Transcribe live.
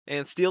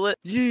and steal it.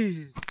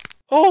 Yeah.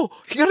 Oh,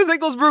 he got his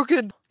ankles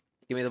broken.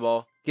 Give me the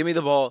ball. Give me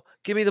the ball.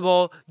 Give me the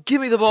ball.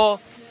 Give me the ball.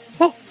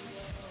 Oh.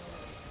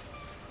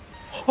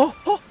 Oh,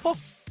 oh, oh.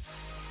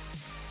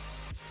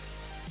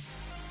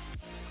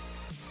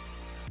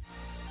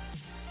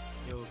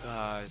 Yo,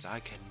 guys, I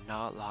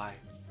cannot lie.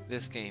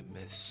 This game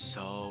is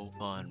so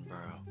fun, bro.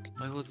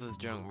 Like, look at this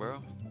junk,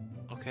 bro.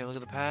 Okay, look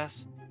at the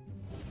pass.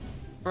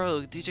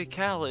 Bro, DJ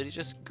Khaled, he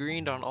just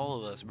greened on all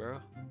of us, bro.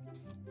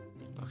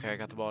 Okay, I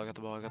got the ball, I got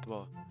the ball, I got the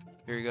ball.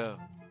 Here you go.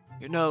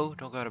 No,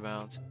 don't go out of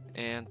bounds.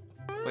 And,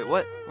 wait,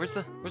 what? Where's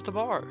the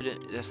bar?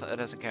 That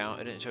doesn't count.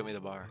 It didn't show me the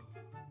bar.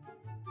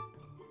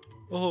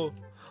 Oh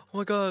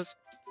my gosh.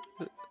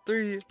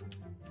 3,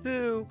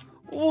 2,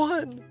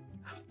 1.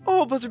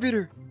 Oh, buzzer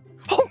beater.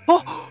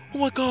 Oh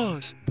my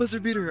gosh, buzzer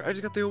beater. I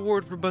just got the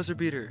award for buzzer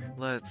beater.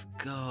 Let's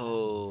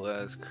go.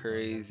 That's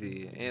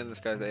crazy. And this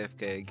guy's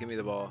AFK. Give me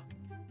the ball.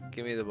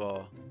 Give me the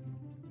ball.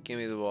 Give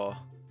me the ball.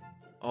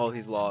 Oh,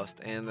 he's lost.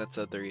 And that's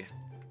a 3.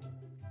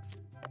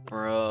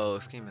 Bro,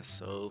 this game is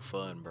so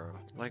fun, bro.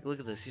 Like, look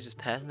at this. He's just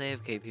passing the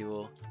AFK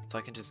people. So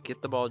I can just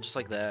get the ball just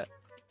like that.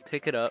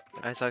 Pick it up.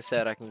 As I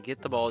said, I can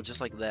get the ball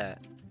just like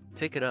that.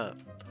 Pick it up.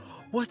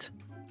 What?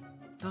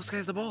 This guy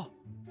has the ball.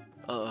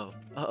 Uh-oh.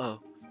 Uh-oh.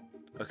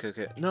 Okay,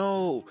 okay.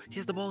 No! He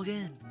has the ball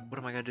again. What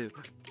am I gonna do?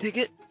 Take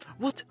it?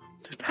 What?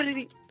 How did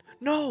he?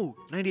 No!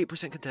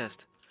 98%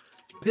 contest.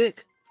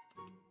 Pick.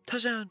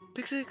 Touchdown.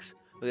 Pick 6.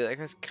 Look, that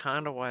guy's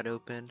kind of wide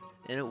open,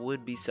 and it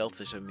would be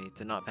selfish of me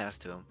to not pass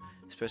to him,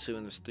 especially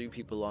when there's 3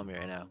 people on me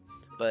right now.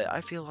 But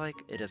I feel like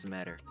it doesn't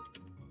matter.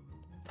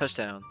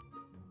 Touchdown.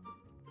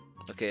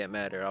 Okay, it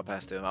mattered. I'll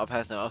pass to him. I'll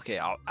pass to him. Okay,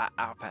 I'll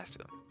pass to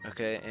him.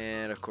 Okay,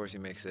 and of course he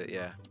makes it,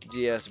 yeah.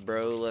 Yes,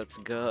 bro, let's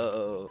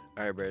go.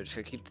 Alright, bro, just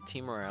gotta keep the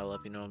team morale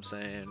up, you know what I'm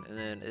saying? And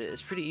then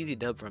it's pretty easy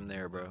dub from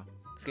there, bro.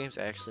 This game's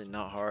actually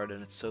not hard,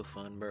 and it's so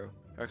fun, bro.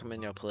 I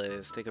recommend y'all play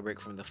this. Take a break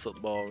from the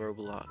football,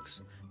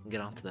 Roblox, and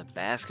get onto the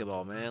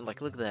basketball, man. Like,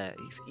 look at that.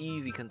 He's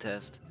easy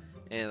contest.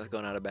 And it's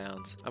going out of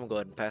bounds. I'm gonna go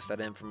ahead and pass that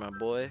in for my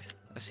boy.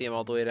 I see him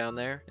all the way down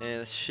there,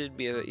 and it should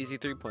be an easy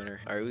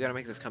 3-pointer. Alright, we gotta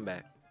make this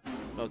comeback.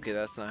 Okay,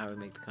 that's not how we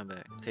make the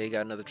comeback. Okay,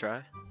 got another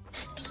try.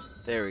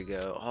 There we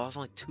go. Oh, it's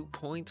only 2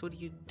 points. What are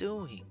you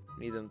doing?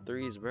 Need them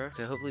 3s, bro.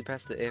 Okay, hopefully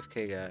pass the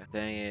AFK guy.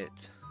 Dang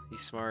it. He's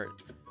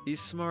smart.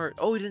 He's smart.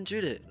 Oh, he didn't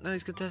shoot it. No,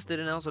 he's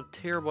contested and also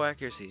terrible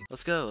accuracy.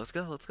 Let's go. Let's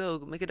go. Let's go.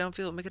 Make it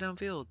downfield. Make it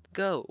downfield.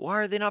 Go. Why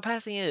are they not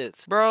passing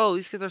it? Bro,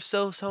 these kids are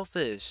so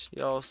selfish.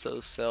 Y'all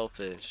so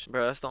selfish.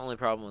 Bro, that's the only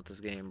problem with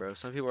this game, bro.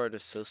 Some people are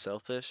just so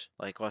selfish.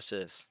 Like, watch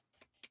this.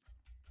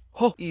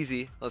 Oh,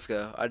 easy. Let's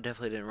go. I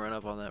definitely didn't run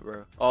up on that,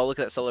 bro. Oh, look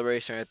at that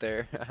celebration right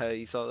there.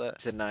 You saw that? I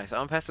said nice. I'm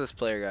gonna pass this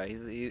player guy.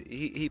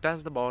 He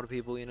passes the ball to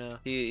people, you know.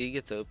 He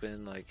gets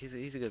open. Like,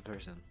 he's a good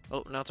person.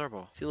 Oh, now it's our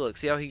ball. See, look.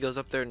 See how he goes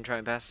up there and try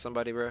and pass to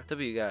somebody, bro?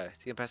 W guy.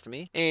 Is he gonna pass to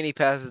me? And he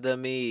passes to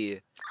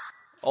me.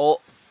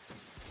 Oh.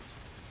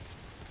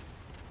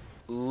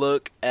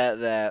 Look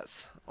at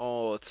that.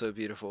 Oh, it's so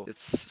beautiful.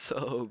 It's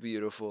so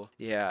beautiful.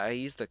 Yeah, I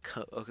used the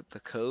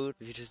code.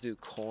 If you just do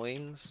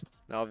coins,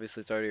 now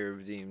obviously it's already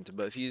redeemed,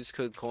 but if you use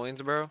code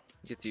coins, bro,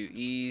 you get you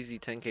easy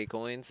 10k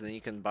coins, and then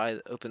you can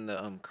open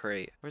the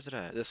crate. Where's it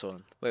at? This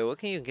one. Wait, what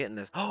can you get in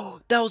this? Oh,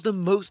 that was the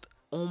most.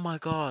 Oh my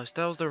gosh,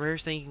 that was the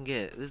rarest thing you can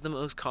get. This is the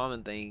most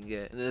common thing you can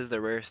get, and this is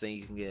the rarest thing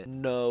you can get.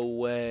 No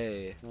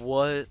way.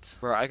 What?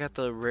 Bro, I got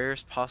the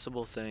rarest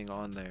possible thing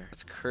on there.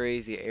 That's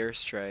crazy.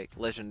 Airstrike.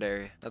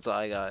 Legendary. That's all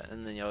I got,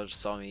 and then y'all just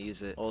saw me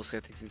use it. Oh, this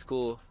guy thinks he's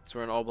cool. So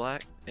we're in all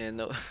black, and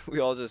no, we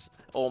all just,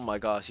 oh my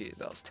gosh,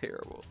 that was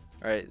terrible.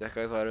 Alright, that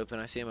guy's wide open.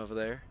 I see him over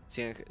there.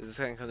 Is this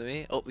guy gonna come to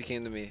me? Oh, he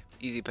came to me.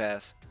 Easy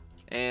pass.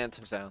 And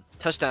touchdown.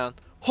 Touchdown.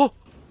 Oh!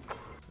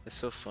 It's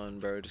so fun,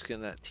 bro. Just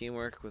getting that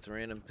teamwork with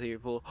random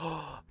people.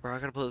 Oh, bro, I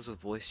gotta play this with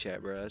voice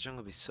chat, bro. That's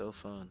gonna be so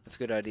fun. That's a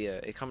good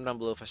idea. Hey, comment down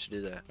below if I should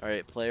do that.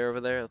 Alright, player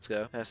over there. Let's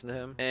go. Passing to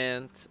him.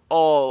 And,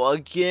 oh,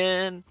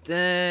 again.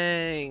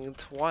 Dang,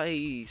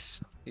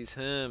 twice. He's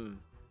him.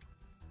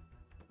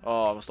 Oh,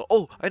 almost.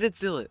 Oh, I did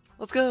steal it.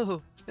 Let's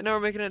go. And now we're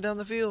making it down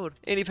the field.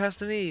 And he passed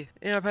to me.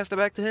 And I passed it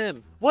back to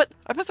him. What?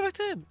 I passed it back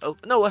to him. Oh,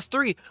 no, that's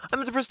 3. I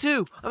meant to press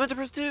 2. I meant to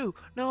press 2.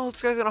 No,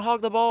 this guy's gonna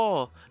hog the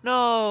ball.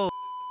 No.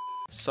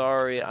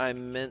 Sorry, I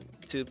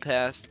meant to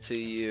pass to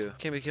you.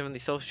 Can't be giving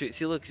these self-shoot.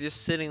 See, look, he's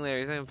just sitting there.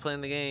 He's not even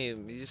playing the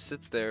game. He just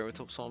sits there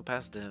until someone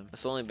passes to him.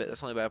 That's the only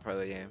bad part of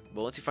the game.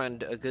 But once you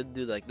find a good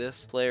dude like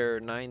this, player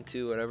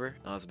 9-2, whatever.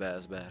 Oh, it's bad.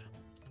 It's bad.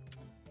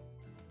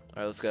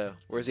 Alright, let's go.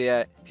 Where's he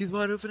at? He's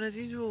wide open as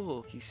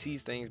usual. He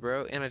sees things,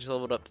 bro. And I just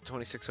leveled up to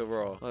 26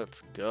 overall.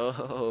 Let's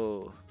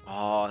go.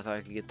 Oh, I thought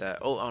I could get that.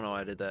 Oh no,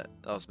 I did that.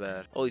 That was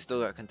bad. Oh, he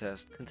still got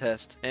contest.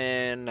 Contest.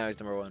 And now he's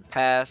number 1.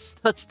 Pass.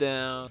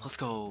 Touchdown. Let's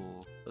go.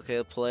 Okay,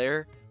 a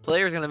player.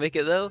 Player's gonna make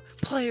it though.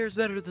 Player's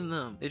better than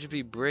them. They just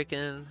be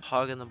breaking,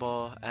 hogging the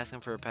ball,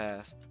 asking for a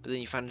pass. But then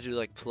you find a dude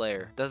like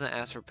player. Doesn't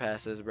ask for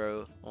passes,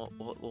 bro.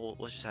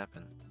 What just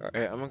happened?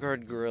 Alright, I'm gonna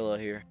guard Gorilla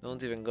here. No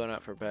one's even going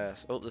out for a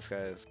pass. Oh, this guy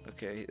is.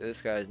 Okay,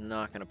 this guy is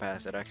not gonna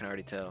pass it. I can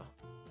already tell.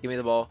 Give me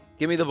the ball.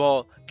 Give me the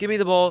ball. Give me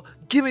the ball.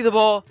 Give me the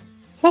ball.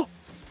 Oh!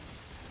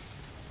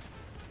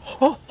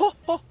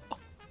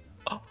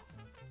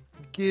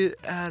 Get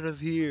out of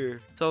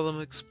here. Saw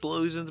them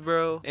explosions,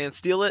 bro. And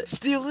steal it.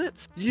 Steal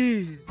it.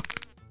 Yeah.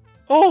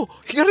 Oh,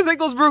 he got his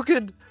ankles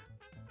broken.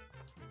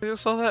 You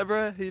saw that,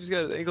 bro? He just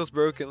got his ankles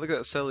broken. Look at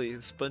that Selly,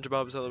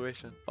 SpongeBob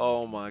celebration.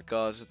 Oh my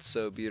gosh, it's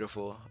so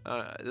beautiful.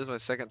 This is my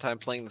second time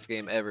playing this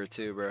game ever,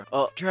 too, bro.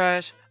 Oh,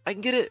 trash. I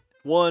can get it.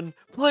 One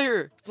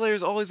player.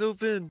 Player's always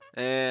open.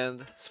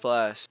 And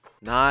splash.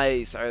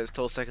 Nice. All right, there's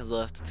 12 seconds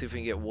left. Let's see if we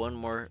can get one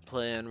more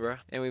play in, bro.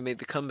 And we made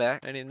the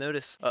comeback. I didn't even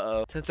notice.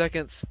 Uh-oh. 10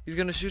 seconds. He's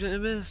gonna shoot it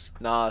and miss.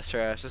 Nah, it's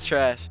trash. It's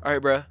trash. All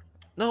right, bro.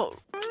 No.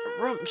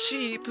 Rump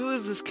sheep. Who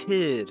is this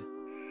kid?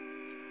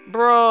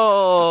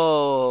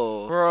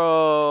 Bro,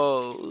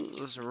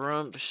 this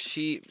rump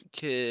sheep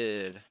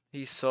kid.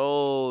 He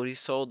sold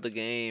the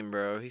game,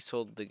 bro. He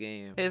sold the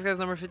game. Hey, this guy's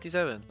number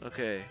 57.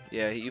 Okay,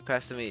 yeah, you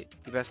passed to me.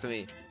 You passed to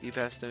me. You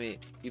passed to me.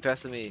 You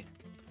passed to me.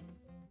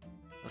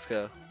 Let's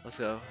go. Let's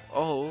go.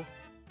 Oh.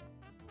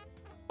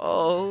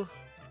 Oh.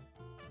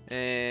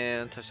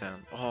 And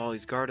touchdown. Oh,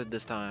 he's guarded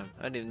this time.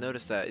 I didn't even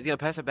notice that. He's gonna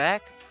pass it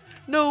back?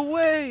 No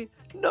way.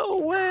 No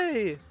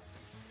way.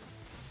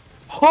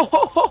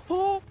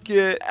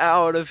 Get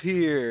out of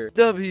here.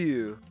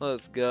 W.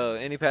 Let's go.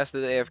 And he passed to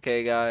the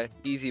AFK guy.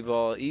 Easy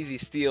ball. Easy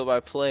steal by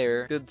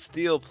player. Good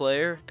steal,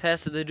 player.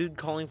 Pass to the dude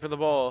calling for the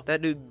ball.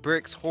 That dude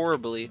bricks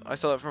horribly. I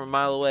saw it from a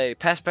mile away.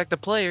 Pass back to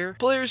player.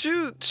 Player,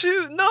 shoot.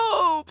 Shoot.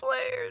 No.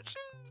 Player, shoot.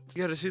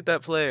 You gotta shoot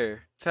that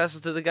player. Passes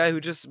to the guy who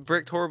just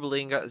bricked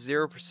horribly and got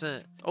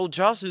 0%. Oh,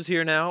 Joshu's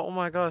here now. Oh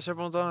my gosh.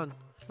 Everyone's on.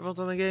 Everyone's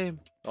on the game.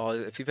 Oh,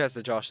 if he passed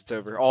to Josh, it's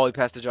over. Oh, he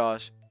passed to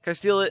Josh. Can I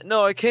steal it?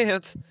 No, I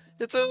can't.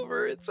 It's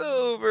over. It's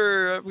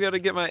over. I've got to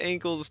get my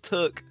ankles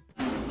took.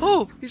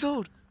 Oh, he's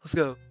old. Let's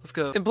go. Let's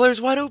go. And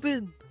Blair's wide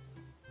open.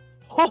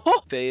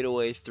 Fade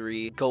away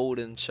 3.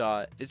 Golden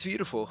shot. It's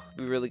beautiful.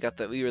 We really got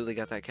that. We really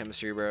got that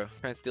chemistry, bro.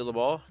 Trying to steal the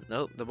ball.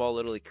 Nope. The ball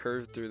literally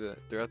curved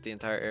throughout the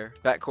entire air.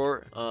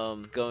 Backcourt.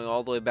 Going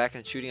all the way back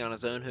and shooting on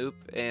his own hoop.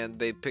 And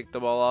they picked the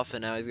ball off,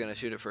 and now he's gonna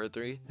shoot it for a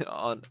 3.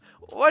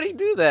 Why do you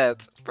do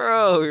that,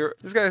 bro?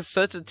 This guy's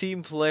such a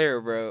team player,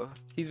 bro.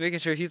 He's making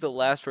sure he's the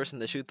last person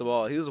to shoot the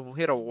ball. He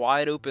hit a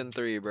wide open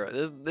 3, bro.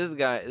 This is the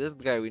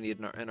guy we need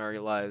in our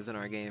lives, in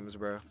our games,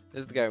 bro.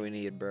 This is the guy we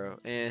need, bro.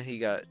 And he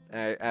got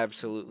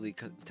absolutely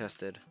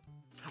contested.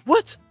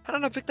 What? How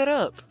did I pick that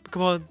up?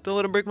 Come on, don't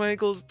let him break my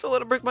ankles. Don't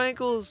let him break my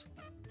ankles.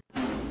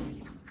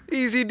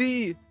 Easy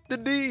D. The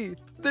D.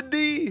 The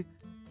D.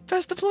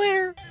 Pass the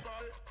player.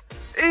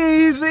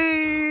 Easy.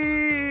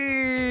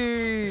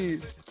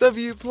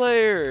 W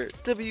player.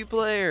 W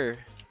player.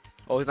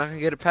 Oh, he's not gonna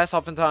get a pass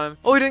off in time.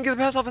 Oh, he didn't get the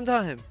pass off in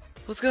time.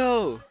 Let's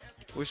go.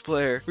 Where's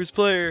player? Where's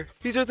player?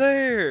 He's right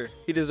there.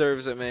 He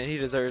deserves it, man. He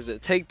deserves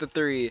it. Take the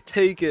 3.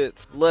 Take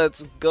it.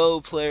 Let's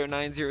go, player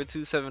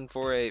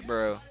 902748,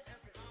 bro.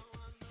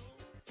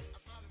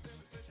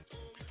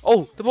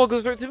 Oh, the ball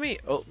goes right to me.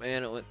 Oh,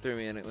 man, it went through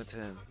me and it went to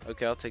him.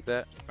 Okay, I'll take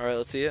that. All right,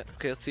 let's see it.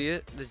 Okay, let's see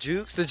it. The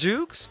jukes. The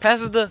jukes.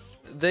 Passes the...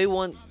 They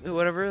want...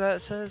 Whatever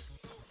that says.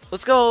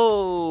 Let's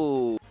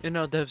go. And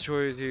now Dev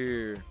Destroyer's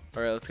here.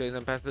 All right, let's go. He's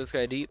gonna pass this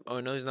guy deep. Oh,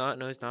 no, he's not.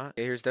 No, he's not.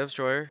 Okay, here's Dev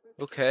Destroyer.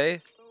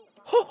 Okay.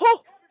 Ho,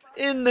 ho.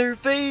 In their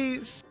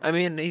face. I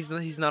mean, he's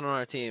not on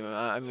our team.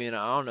 I mean,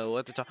 I don't know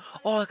what they're talking.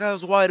 Oh, that guy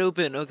was wide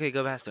open. Okay,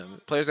 go pass to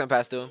him. Player's gonna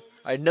pass to him.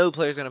 I know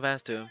player's gonna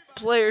pass to him.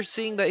 Player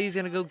seeing that he's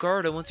gonna go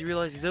guard him once he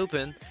realizes he's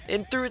open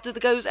and threw it to the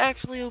guy who's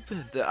actually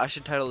open. I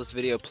should title this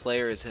video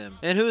 "Player is him."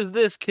 And who is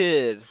this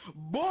kid?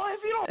 Boy,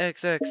 if you don't.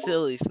 XX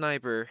silly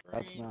sniper.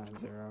 That's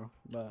 9-0.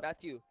 But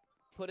Matthew,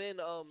 put in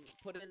the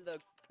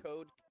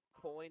code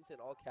coins in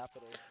all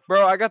capitals.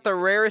 Bro, I got the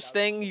rarest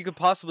thing you could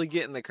possibly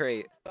get in the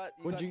crate.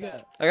 what'd you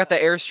get? I got the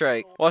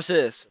airstrike. Watch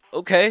this.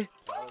 Okay.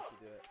 I'll let you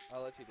do it.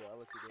 I'll let you do it. I'll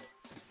let you do it.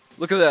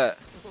 Look at that.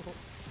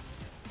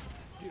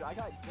 Dude, I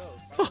got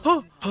ghosts.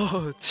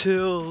 Oh,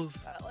 chills.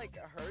 That like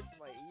hurts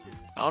my ears.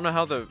 I don't know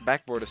how the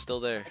backboard is still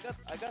there.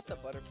 I got the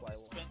butterfly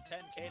one. Spent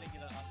 10K to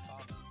get it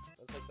uncommon.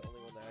 That's like the only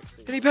one that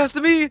actually. And he passed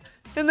to me,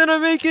 and then I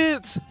make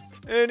it.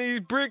 And he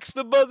bricks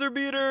the buzzer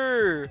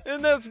beater.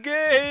 And that's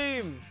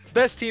game.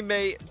 Best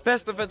teammate,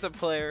 best defensive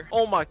player.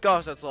 Oh my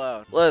gosh, that's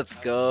loud. Let's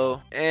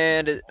go.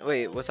 And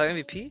wait, was I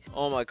MVP?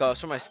 Oh my gosh,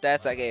 for my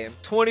stats that game.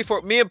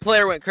 24. Me and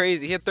player went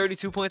crazy. He had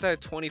 32 points. I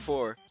had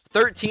 24.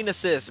 13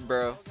 assists,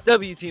 bro.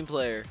 W team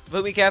player.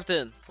 Put me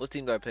captain. What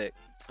team do I pick?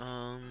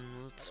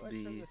 Let's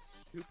be.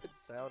 Stupid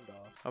sound off.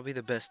 I'll be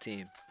the best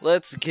team.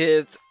 Let's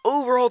get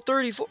overall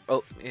 34.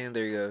 Oh, and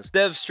there he goes.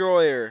 Dev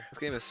Destroyer. This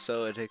game is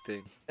so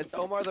addicting. It's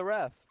Omar the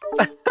ref.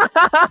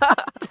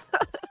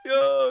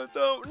 Yo,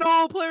 don't.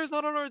 No, player's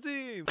not on our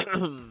team.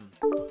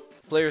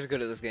 Player's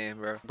good at this game,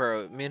 bro.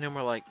 Bro, me and him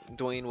were like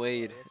Dwayne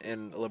Wade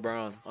and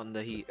LeBron on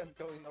the Heat. This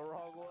guy's going the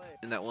wrong way.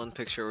 In that one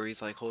picture where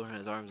he's like holding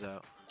his arms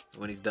out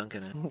when he's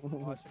dunking it.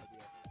 What?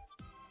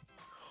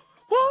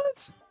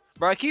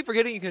 Bro, I keep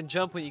forgetting you can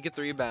jump when you get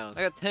the rebound.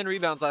 I got 10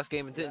 rebounds last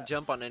game and didn't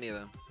jump on any of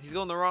them. He's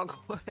going the wrong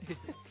way.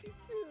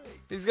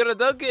 He's gonna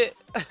dunk it.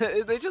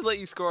 They should let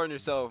you score on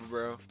yourself,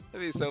 bro.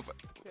 That'd be so fun.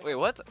 Wait,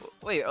 what?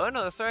 Wait, oh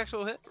no, that's their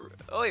actual hit.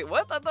 Oh wait,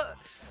 what? I thought.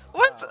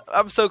 What?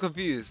 I'm so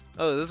confused.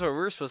 Oh, this is where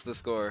we're supposed to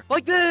score.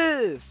 Like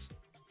this.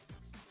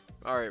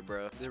 All right,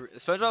 bro.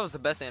 SpongeBob was the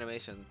best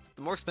animation.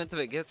 The more expensive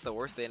it gets, the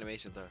worse the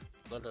animations are.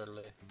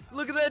 Literally.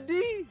 Look at that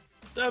D.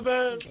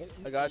 Seven.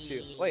 I got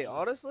you. Wait,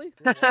 honestly?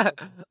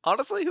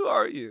 Honestly, who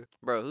are you,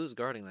 bro? Who's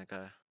guarding that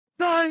guy?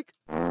 Psych.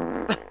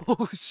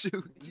 Oh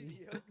shoot.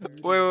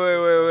 Wait.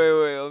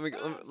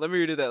 Let me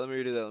redo that. Let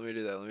me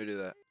do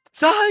that.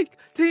 Psych!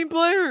 Team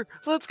player!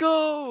 Let's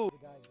go!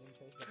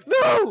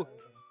 No!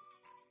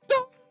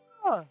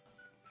 Ah!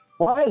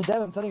 Why is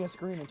Devin setting a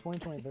screen in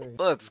 2023?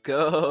 Let's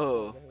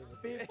go!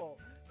 People.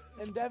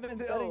 And Devin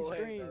setting No way,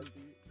 screens.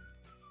 Matthew.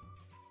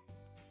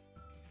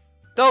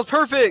 That was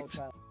perfect!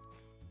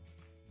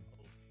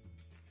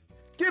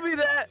 Give me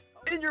that!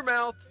 In your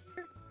mouth!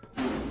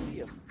 See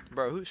him.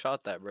 Bro, who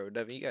shot that, bro?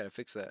 Devin, you gotta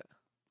fix that.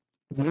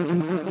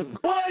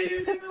 What are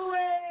you doing?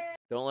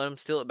 Don't let him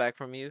steal it back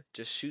from you.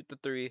 Just shoot the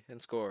 3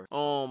 and score.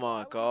 Oh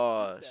my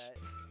gosh.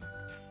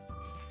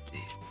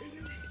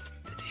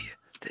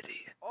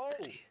 Oh.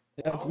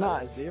 That's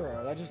not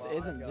 0. That just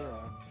isn't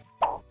 0.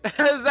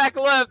 Zach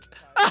left!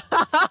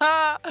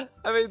 I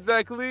made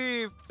Zach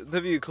leave!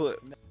 W clip.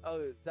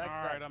 Oh, Zach's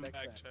Alright, I'm Zach's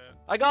back, chat.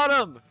 I got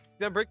him! He's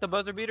gonna break the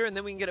buzzer beater and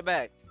then we can get it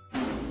back.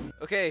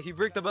 Okay, he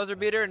bricked the buzzer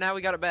beater and now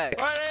we got it back.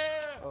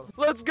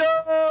 Let's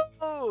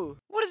go!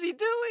 What is he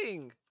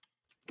doing?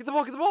 Get the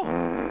ball, get the ball!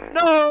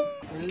 No!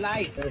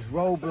 Light is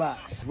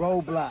Roblox.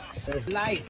 Roblox is light.